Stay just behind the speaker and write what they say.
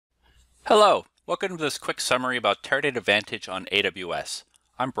Hello, welcome to this quick summary about Teradata Vantage on AWS.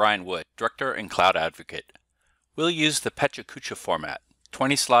 I'm Brian Wood, Director and Cloud Advocate. We'll use the Pecha format,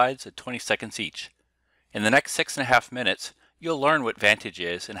 20 slides at 20 seconds each. In the next 6.5 minutes, you'll learn what Vantage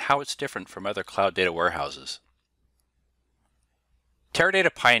is and how it's different from other cloud data warehouses.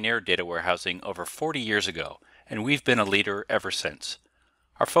 Teradata pioneered data warehousing over 40 years ago, and we've been a leader ever since.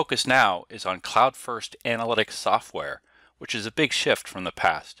 Our focus now is on cloud-first analytics software, which is a big shift from the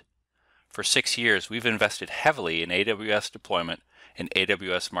past. For 6 years, we've invested heavily in AWS deployment and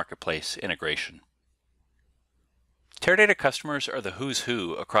AWS Marketplace integration. Teradata customers are the who's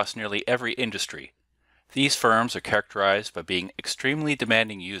who across nearly every industry. These firms are characterized by being extremely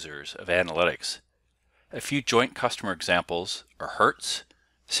demanding users of analytics. A few joint customer examples are Hertz,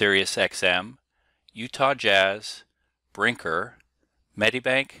 SiriusXM, Utah Jazz, Brinker,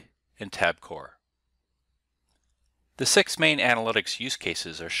 Medibank, and Tabcorp. The 6 main analytics use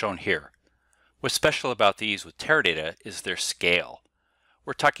cases are shown here. What's special about these with Teradata is their scale.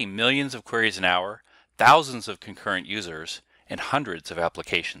 We're talking millions of queries an hour, thousands of concurrent users, and hundreds of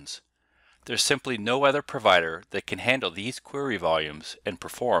applications. There's simply no other provider that can handle these query volumes and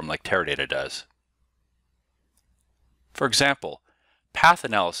perform like Teradata does. For example, path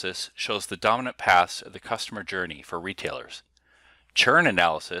analysis shows the dominant paths of the customer journey for retailers. Churn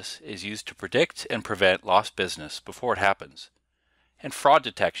analysis is used to predict and prevent lost business before it happens. And fraud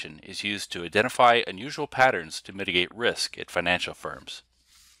detection is used to identify unusual patterns to mitigate risk at financial firms.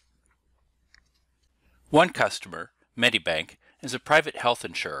 One customer, Medibank, is a private health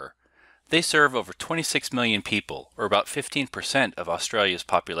insurer. They serve over 26 million people, or about 15% of Australia's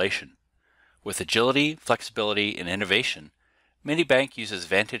population. With agility, flexibility, and innovation, Medibank uses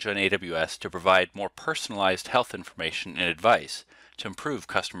Vantage on AWS to provide more personalized health information and advice to improve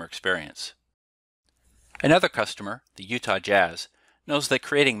customer experience. Another customer, the Utah Jazz, knows that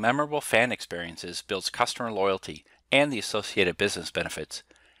creating memorable fan experiences builds customer loyalty and the associated business benefits.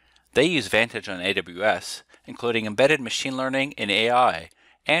 They use Vantage on AWS, including embedded machine learning and AI,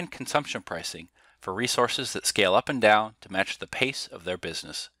 and consumption pricing for resources that scale up and down to match the pace of their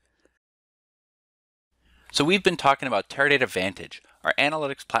business. So we've been talking about Teradata Vantage, our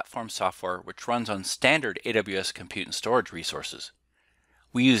analytics platform software which runs on standard AWS compute and storage resources.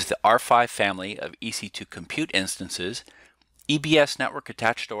 We use the R5 family of EC2 compute instances, EBS network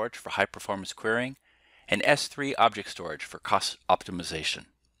attached storage for high performance querying, and S3 object storage for cost optimization.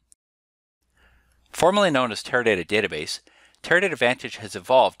 Formerly known as Teradata Database, Teradata Vantage has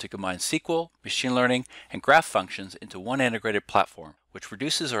evolved to combine SQL, machine learning, and graph functions into one integrated platform, which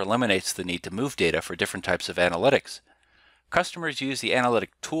reduces or eliminates the need to move data for different types of analytics. Customers use the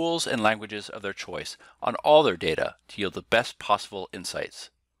analytic tools and languages of their choice on all their data to yield the best possible insights.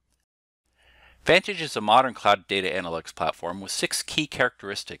 Vantage is a modern cloud data analytics platform with 6 key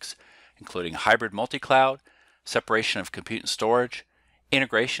characteristics, including hybrid multi-cloud, separation of compute and storage,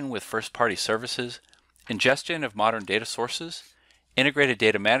 integration with first-party services, ingestion of modern data sources, integrated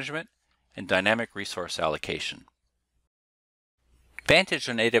data management, and dynamic resource allocation. Vantage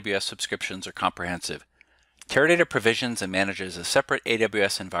on AWS subscriptions are comprehensive. Teradata provisions and manages a separate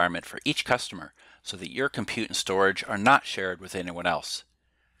AWS environment for each customer so that your compute and storage are not shared with anyone else.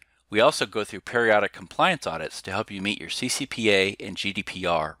 We also go through periodic compliance audits to help you meet your CCPA and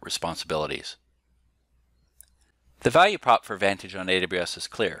GDPR responsibilities. The value prop for Vantage on AWS is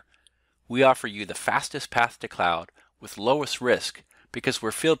clear. We offer you the fastest path to cloud with lowest risk because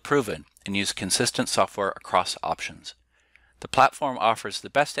we're field proven and use consistent software across options. The platform offers the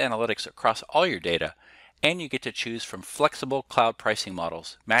best analytics across all your data, and you get to choose from flexible cloud pricing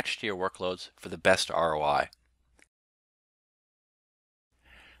models matched to your workloads for the best ROI.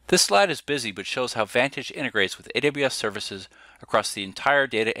 This slide is busy but shows how Vantage integrates with AWS services across the entire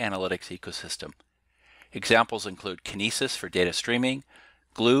data analytics ecosystem. Examples include Kinesis for data streaming,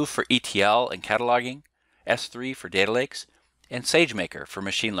 Glue for ETL and cataloging, S3 for data lakes, and SageMaker for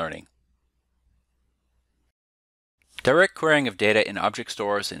machine learning. Direct querying of data in object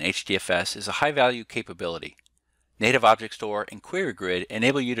stores and HDFS is a high-value capability. Native Object Store and Query Grid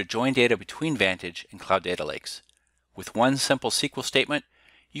enable you to join data between Vantage and cloud data lakes. With one simple SQL statement,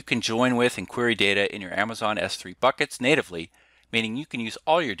 you can join with and query data in your Amazon S3 buckets natively, meaning you can use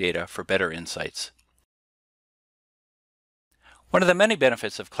all your data for better insights. One of the many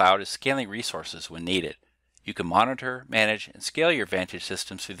benefits of cloud is scaling resources when needed. You can monitor, manage, and scale your Vantage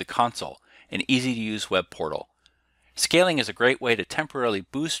systems through the console, an easy-to-use web portal. Scaling is a great way to temporarily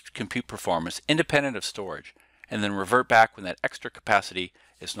boost compute performance independent of storage, and then revert back when that extra capacity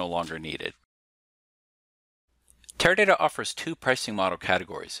is no longer needed. Teradata offers 2 pricing model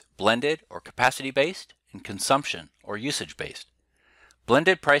categories, blended or capacity-based, and consumption or usage-based.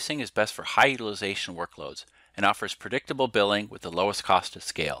 Blended pricing is best for high utilization workloads and offers predictable billing with the lowest cost to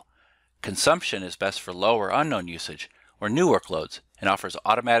scale. Consumption is best for low or unknown usage or new workloads and offers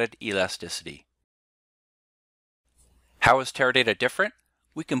automated elasticity. How is Teradata different?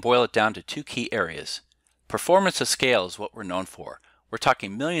 We can boil it down to two key areas. Performance at scale is what we're known for. We're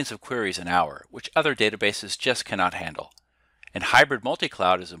talking millions of queries an hour, which other databases just cannot handle. And hybrid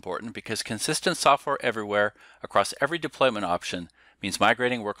multi-cloud is important because consistent software everywhere across every deployment option means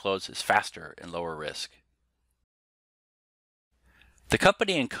migrating workloads is faster and lower risk. The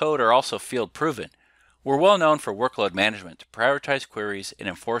company and code are also field proven. We're well known for workload management to prioritize queries and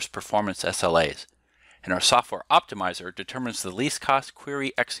enforce performance SLAs. And our software optimizer determines the least cost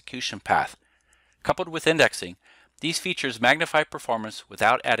query execution path. Coupled with indexing, these features magnify performance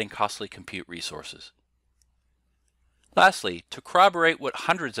without adding costly compute resources. Lastly, to corroborate what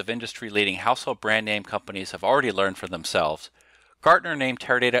hundreds of industry-leading household brand name companies have already learned for themselves, Gartner named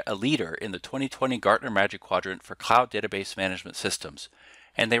Teradata a leader in the 2020 Gartner Magic Quadrant for Cloud Database Management Systems,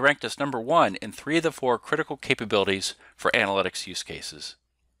 and they ranked us number 1 in 3 of the 4 critical capabilities for analytics use cases.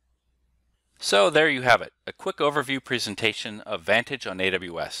 So there you have it, a quick overview presentation of Vantage on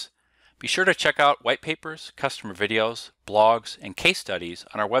AWS. Be sure to check out white papers, customer videos, blogs, and case studies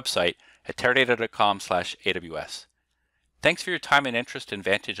on our website at teradata.com/AWS. Thanks for your time and interest in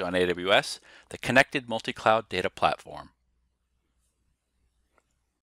Vantage on AWS, the connected multi-cloud data platform.